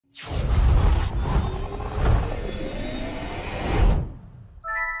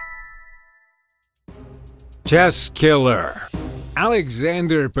Chess Killer.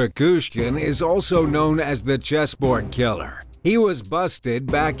 Alexander Pakushkin is also known as the chessboard killer. He was busted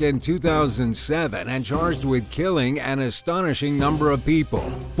back in 2007 and charged with killing an astonishing number of people,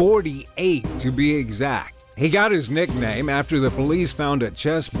 48 to be exact. He got his nickname after the police found a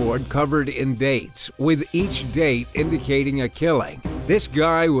chessboard covered in dates, with each date indicating a killing. This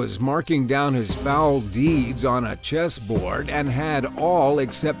guy was marking down his foul deeds on a chessboard and had all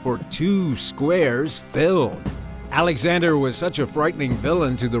except for 2 squares filled. Alexander was such a frightening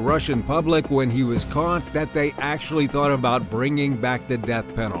villain to the Russian public when he was caught that they actually thought about bringing back the death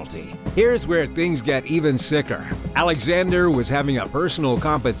penalty. Here's where things get even sicker. Alexander was having a personal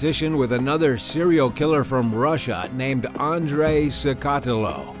competition with another serial killer from Russia named Andrei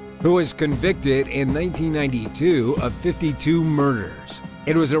Sakatilo, who was convicted in 1992 of 52 murders.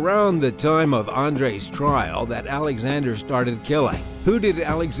 It was around the time of Andrei's trial that Alexander started killing. Who did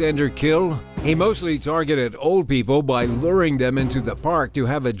Alexander kill? He mostly targeted old people by luring them into the park to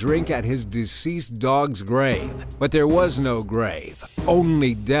have a drink at his deceased dog's grave. But there was no grave,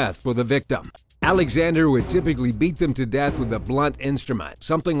 only death for the victim. Alexander would typically beat them to death with a blunt instrument,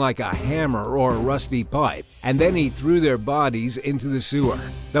 something like a hammer or a rusty pipe, and then he threw their bodies into the sewer.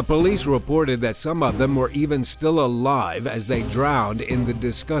 The police reported that some of them were even still alive as they drowned in the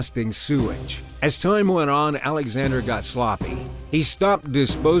disgusting sewage. As time went on, Alexander got sloppy. He stopped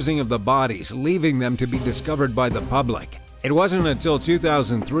disposing of the bodies, leaving them to be discovered by the public. It wasn't until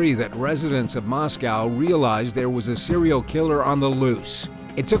 2003 that residents of Moscow realized there was a serial killer on the loose.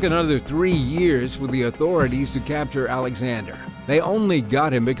 It took another 3 years for the authorities to capture Alexander. They only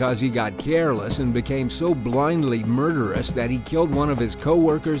got him because he got careless and became so blindly murderous that he killed one of his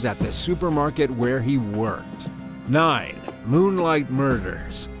co-workers at the supermarket where he worked. 9. Moonlight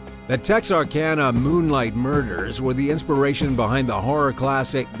Murders. The Texarkana Moonlight Murders were the inspiration behind the horror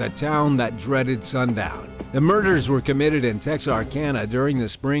classic The Town That Dreaded Sundown. The murders were committed in Texarkana during the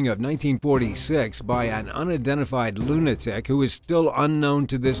spring of 1946 by an unidentified lunatic who is still unknown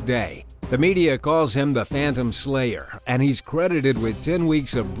to this day. The media calls him the Phantom Slayer, and he's credited with 10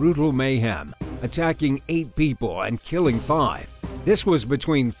 weeks of brutal mayhem, attacking 8 people and killing 5. This was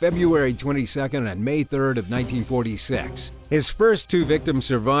between February 22nd and May 3rd of 1946. His first 2 victims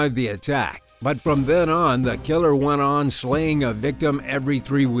survived the attack, but from then on, the killer went on slaying a victim every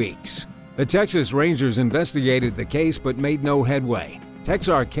 3 weeks. The Texas Rangers investigated the case but made no headway.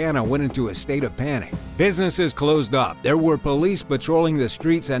 Texarkana went into a state of panic. Businesses closed up. There were police patrolling the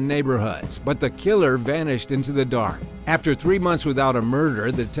streets and neighborhoods, but the killer vanished into the dark. After 3 months without a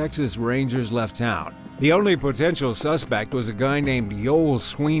murder, the Texas Rangers left town. The only potential suspect was a guy named Yoel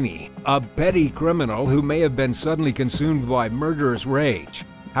Sweeney, a petty criminal who may have been suddenly consumed by murderous rage.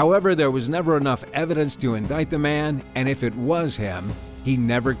 However, there was never enough evidence to indict the man, and if it was him, he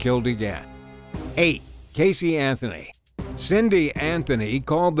never killed again. 8. Casey Anthony. Cindy Anthony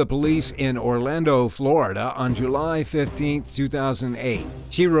called the police in Orlando, Florida on July 15, 2008.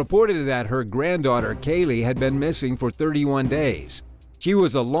 She reported that her granddaughter Kaylee had been missing for 31 days. She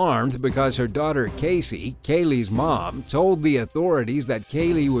was alarmed because her daughter Casey, Kaylee's mom, told the authorities that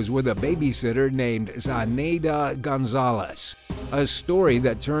Kaylee was with a babysitter named Zaneida Gonzalez, a story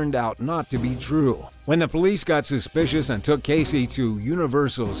that turned out not to be true. When the police got suspicious and took Casey to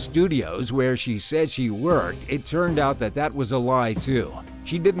Universal Studios where she said she worked, it turned out that that was a lie too.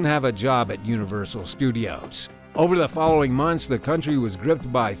 She didn't have a job at Universal Studios. Over the following months, the country was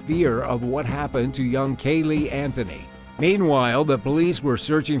gripped by fear of what happened to young Kaylee Anthony. Meanwhile, the police were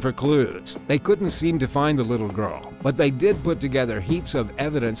searching for clues. They couldn't seem to find the little girl, but they did put together heaps of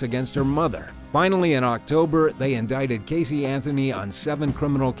evidence against her mother. Finally, in October, they indicted Casey Anthony on 7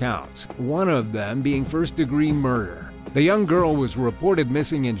 criminal counts, one of them being first-degree murder. The young girl was reported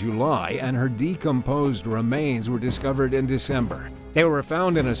missing in July, and her decomposed remains were discovered in December. They were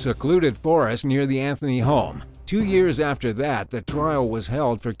found in a secluded forest near the Anthony home. 2 years after that, the trial was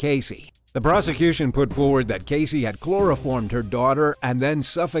held for Casey. The prosecution put forward that Casey had chloroformed her daughter and then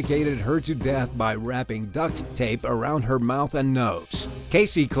suffocated her to death by wrapping duct tape around her mouth and nose.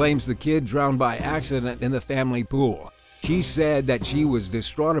 Casey claims the kid drowned by accident in the family pool. She said that she was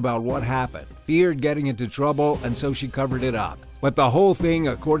distraught about what happened, feared getting into trouble, and so she covered it up. But the whole thing,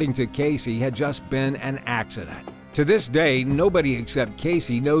 according to Casey, had just been an accident. To this day, nobody except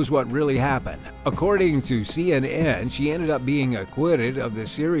Casey knows what really happened. According to CNN, she ended up being acquitted of the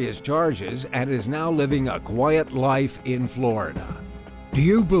serious charges and is now living a quiet life in Florida. Do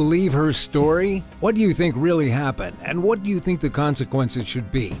you believe her story? What do you think really happened, and what do you think the consequences should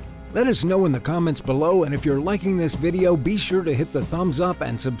be? Let us know in the comments below, and if you're liking this video, be sure to hit the thumbs up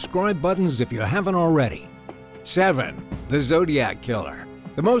and subscribe buttons if you haven't already. 7. The Zodiac Killer.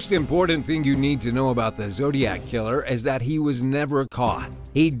 The most important thing you need to know about the Zodiac Killer is that he was never caught.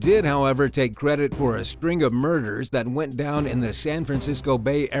 He did, however, take credit for a string of murders that went down in the San Francisco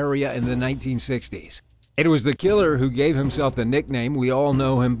Bay Area in the 1960s. It was the killer who gave himself the nickname we all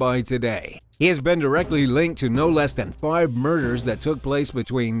know him by today. He has been directly linked to no less than 5 murders that took place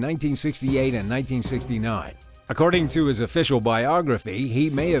between 1968 and 1969. According to his official biography, he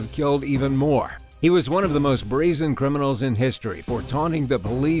may have killed even more. He was one of the most brazen criminals in history for taunting the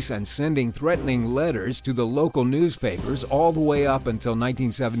police and sending threatening letters to the local newspapers all the way up until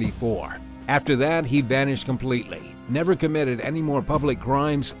 1974. After that, he vanished completely, never committed any more public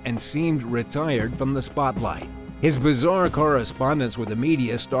crimes, and seemed retired from the spotlight. His bizarre correspondence with the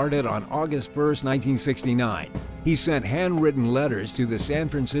media started on August 1, 1969. He sent handwritten letters to the San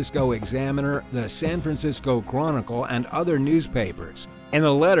Francisco Examiner, the San Francisco Chronicle, and other newspapers. In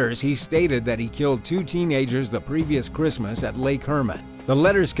the letters, he stated that he killed 2 teenagers the previous Christmas at Lake Herman. The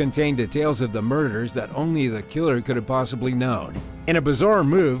letters contained details of the murders that only the killer could have possibly known. In a bizarre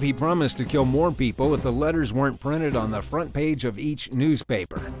move, he promised to kill more people if the letters weren't printed on the front page of each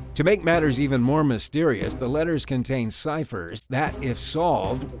newspaper. To make matters even more mysterious, the letters contained ciphers that, if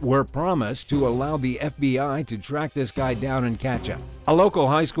solved, were promised to allow the FBI to track this guy down and catch him. A local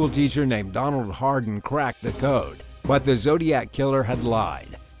high school teacher named Donald Hardin cracked the code, but the Zodiac Killer had lied.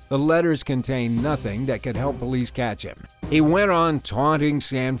 The letters contained nothing that could help police catch him. He went on taunting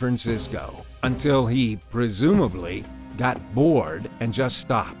San Francisco until he, presumably, got bored and just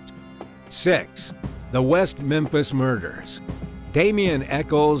stopped. 6. The West Memphis Murders. Damian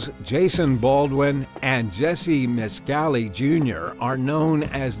Eccles, Jason Baldwin, and Jesse Miscali Jr. are known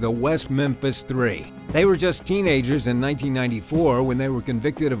as the West Memphis Three. They were just teenagers in 1994 when they were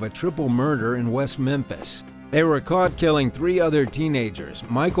convicted of a triple murder in West Memphis. They were caught killing 3 other teenagers,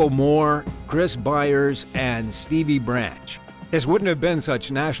 Michael Moore, Chris Byers, and Stevie Branch. This wouldn't have been such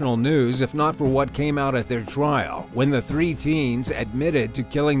national news if not for what came out at their trial, when the 3 teens admitted to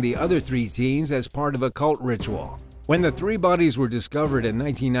killing the other 3 teens as part of a cult ritual. When the 3 bodies were discovered in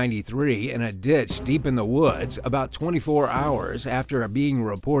 1993 in a ditch deep in the woods, about 24 hours after being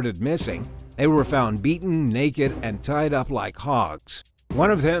reported missing, they were found beaten, naked, and tied up like hogs. One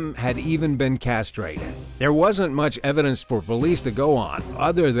of them had even been castrated. There wasn't much evidence for police to go on,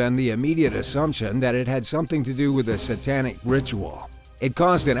 other than the immediate assumption that it had something to do with a satanic ritual. It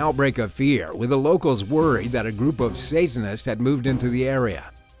caused an outbreak of fear, with the locals worried that a group of Satanists had moved into the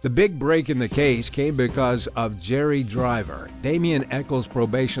area. The big break in the case came because of Jerry Driver, Damian Eccles'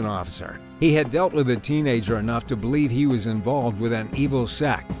 probation officer. He had dealt with a teenager enough to believe he was involved with an evil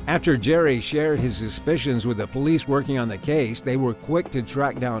sect. After Jerry shared his suspicions with the police working on the case, they were quick to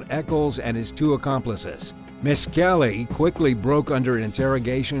track down Eccles and his 2 accomplices. Miss Kelly quickly broke under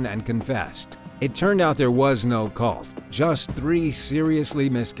interrogation and confessed. It turned out there was no cult, just 3 seriously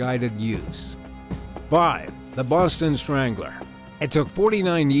misguided youths. 5. The Boston Strangler. It took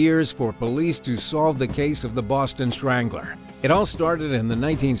 49 years for police to solve the case of the Boston Strangler. It all started in the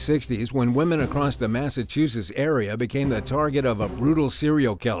 1960s when women across the Massachusetts area became the target of a brutal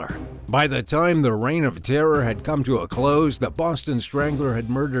serial killer. By the time the reign of terror had come to a close, the Boston Strangler had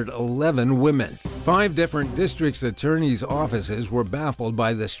murdered 11 women. 5 different district attorneys' offices were baffled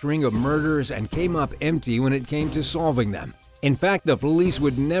by the string of murders and came up empty when it came to solving them. In fact, the police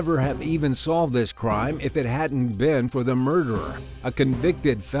would never have even solved this crime if it hadn't been for the murderer, a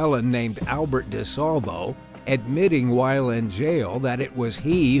convicted felon named Albert DeSalvo, admitting while in jail that it was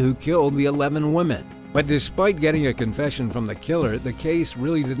he who killed the 11 women. But despite getting a confession from the killer, the case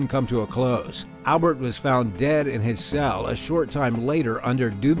really didn't come to a close. Albert was found dead in his cell a short time later under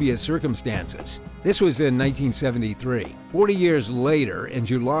dubious circumstances. This was in 1973. 40 years later, in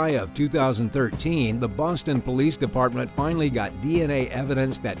July of 2013, the Boston Police Department finally got DNA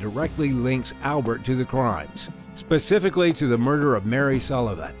evidence that directly links Albert to the crimes, specifically to the murder of Mary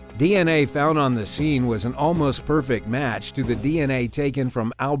Sullivan. DNA found on the scene was an almost perfect match to the DNA taken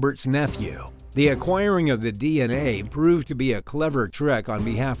from Albert's nephew. The acquiring of the DNA proved to be a clever trick on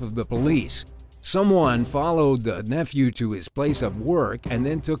behalf of the police. Someone followed the nephew to his place of work and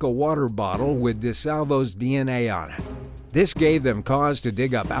then took a water bottle with DeSalvo's DNA on it. This gave them cause to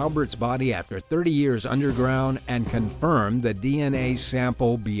dig up Albert's body after 30 years underground and confirm the DNA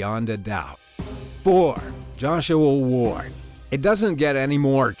sample beyond a doubt. 4. Joshua Ward. It doesn't get any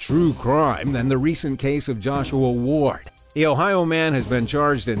more true crime than the recent case of Joshua Ward. The Ohio man has been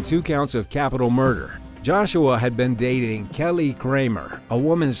charged in 2 counts of capital murder. Joshua had been dating Kelly Kramer, a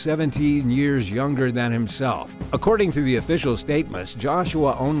woman 17 years younger than himself. According to the official statements,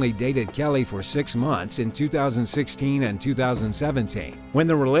 Joshua only dated Kelly for 6 months in 2016 and 2017. When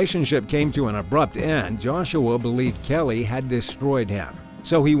the relationship came to an abrupt end, Joshua believed Kelly had destroyed him.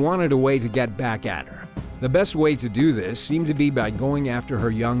 so he wanted a way to get back at her. The best way to do this seemed to be by going after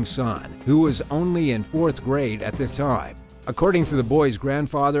her young son, who was only in 4th grade at the time. According to the boy's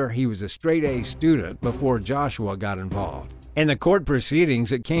grandfather, he was a straight-A student before Joshua got involved. In the court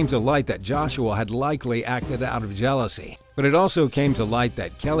proceedings, it came to light that Joshua had likely acted out of jealousy, but it also came to light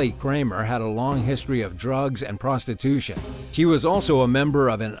that Kelly Kramer had a long history of drugs and prostitution. She was also a member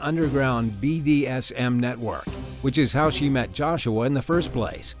of an underground BDSM network, which is how she met Joshua in the first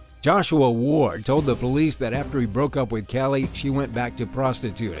place. Joshua Ward told the police that after he broke up with Kelly, she went back to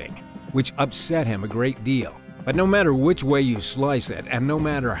prostituting, which upset him a great deal. But no matter which way you slice it, and no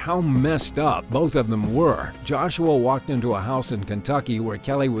matter how messed up both of them were, Joshua walked into a house in Kentucky where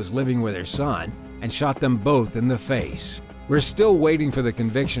Kelly was living with her son and shot them both in the face. We're still waiting for the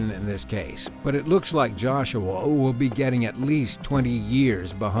conviction in this case, but it looks like Joshua will be getting at least 20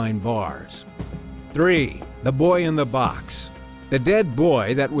 years behind bars. 3. The Boy in the Box. The dead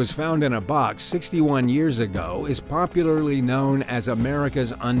boy that was found in a box 61 years ago is popularly known as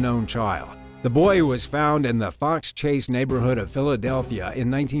America's Unknown Child. The boy was found in the Fox Chase neighborhood of Philadelphia in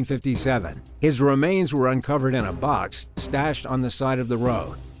 1957. His remains were uncovered in a box stashed on the side of the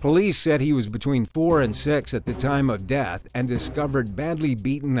road. Police said he was between 4 and 6 at the time of death and discovered badly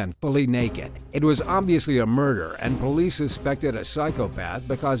beaten and fully naked. It was obviously a murder, and police suspected a psychopath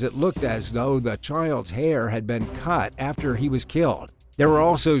because it looked as though the child's hair had been cut after he was killed. There were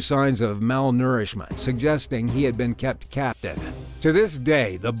also signs of malnourishment, suggesting he had been kept captive. To this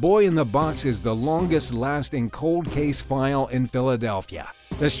day, the boy in the box is the longest-lasting cold case file in Philadelphia.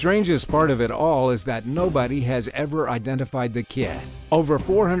 The strangest part of it all is that nobody has ever identified the kid. Over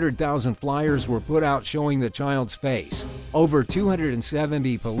 400,000 flyers were put out showing the child's face. Over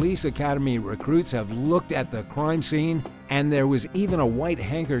 270 police academy recruits have looked at the crime scene, and there was even a white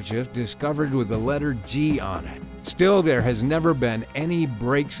handkerchief discovered with the letter G on it. Still, there has never been any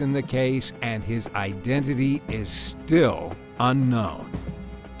breaks in the case, and his identity is still unknown.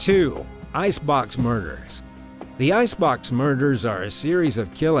 2. Icebox Murders. The Icebox Murders are a series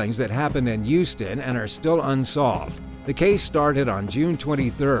of killings that happened in Houston and are still unsolved. The case started on June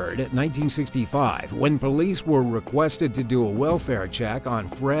 23, 1965, when police were requested to do a welfare check on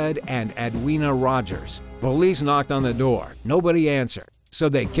Fred and Edwina Rogers. Police knocked on the door. Nobody answered, so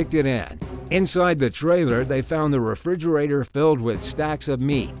they kicked it in. Inside the trailer, they found the refrigerator filled with stacks of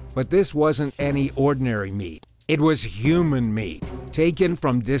meat, but this wasn't any ordinary meat. It was human meat, taken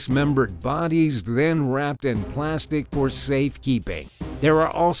from dismembered bodies, then wrapped in plastic for safekeeping. There were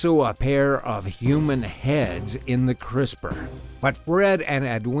also a pair of human heads in the crisper. But Fred and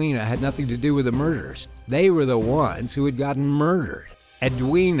Edwina had nothing to do with the murders. They were the ones who had gotten murdered.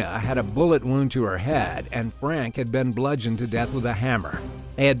 Edwina had a bullet wound to her head, and Frank had been bludgeoned to death with a hammer.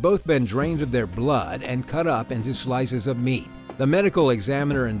 They had both been drained of their blood and cut up into slices of meat. The medical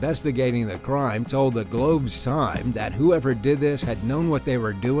examiner investigating the crime told the Globe's Time that whoever did this had known what they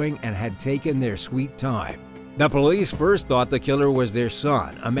were doing and had taken their sweet time. The police first thought the killer was their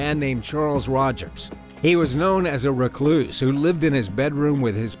son, a man named Charles Rogers. He was known as a recluse who lived in his bedroom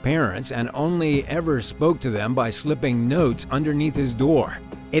with his parents and only ever spoke to them by slipping notes underneath his door.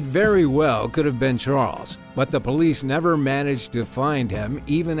 It very well could have been Charles, but the police never managed to find him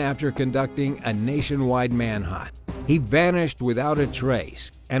even after conducting a nationwide manhunt. He vanished without a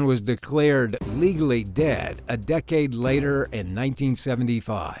trace and was declared legally dead a decade later in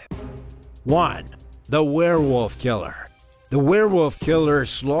 1975. 1. The Werewolf Killer. The werewolf killer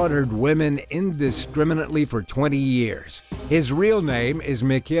slaughtered women indiscriminately for 20 years. His real name is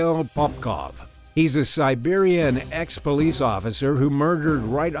Mikhail Popkov. He's a Siberian ex-police officer who murdered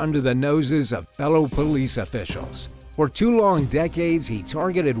right under the noses of fellow police officials. For 2 long decades, he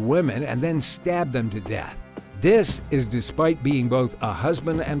targeted women and then stabbed them to death. This is despite being both a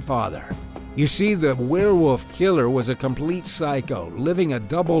husband and father. You see, the werewolf killer was a complete psycho, living a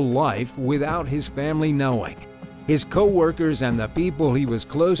double life without his family knowing. His co-workers and the people he was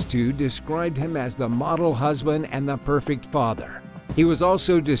close to described him as the model husband and the perfect father. He was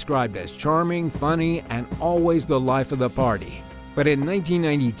also described as charming, funny, and always the life of the party. But in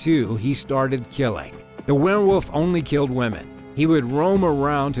 1992, he started killing. The werewolf only killed women. He would roam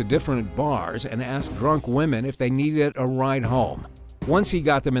around to different bars and ask drunk women if they needed a ride home. Once he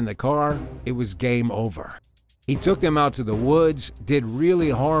got them in the car, it was game over. He took them out to the woods, did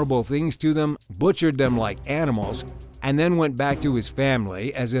really horrible things to them, butchered them like animals, and then went back to his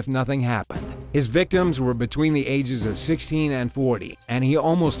family as if nothing happened. His victims were between the ages of 16 and 40, and he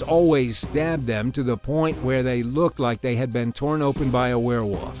almost always stabbed them to the point where they looked like they had been torn open by a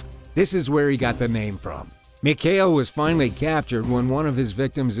werewolf. This is where he got the name from. Mikhail was finally captured when one of his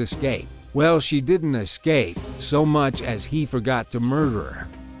victims escaped. Well, she didn't escape so much as he forgot to murder her.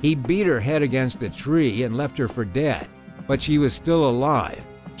 He beat her head against a tree and left her for dead, but she was still alive.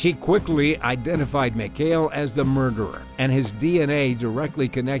 She quickly identified Mikhail as the murderer, and his DNA directly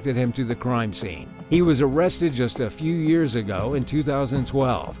connected him to the crime scene. He was arrested just a few years ago in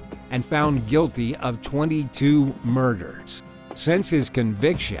 2012 and found guilty of 22 murders. Since his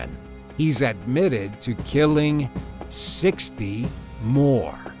conviction, he's admitted to killing 60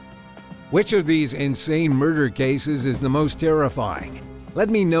 more. Which of these insane murder cases is the most terrifying? Let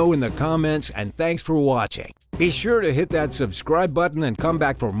me know in the comments, and thanks for watching. Be sure to hit that subscribe button and come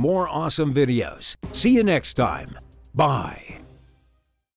back for more awesome videos. See you next time. Bye.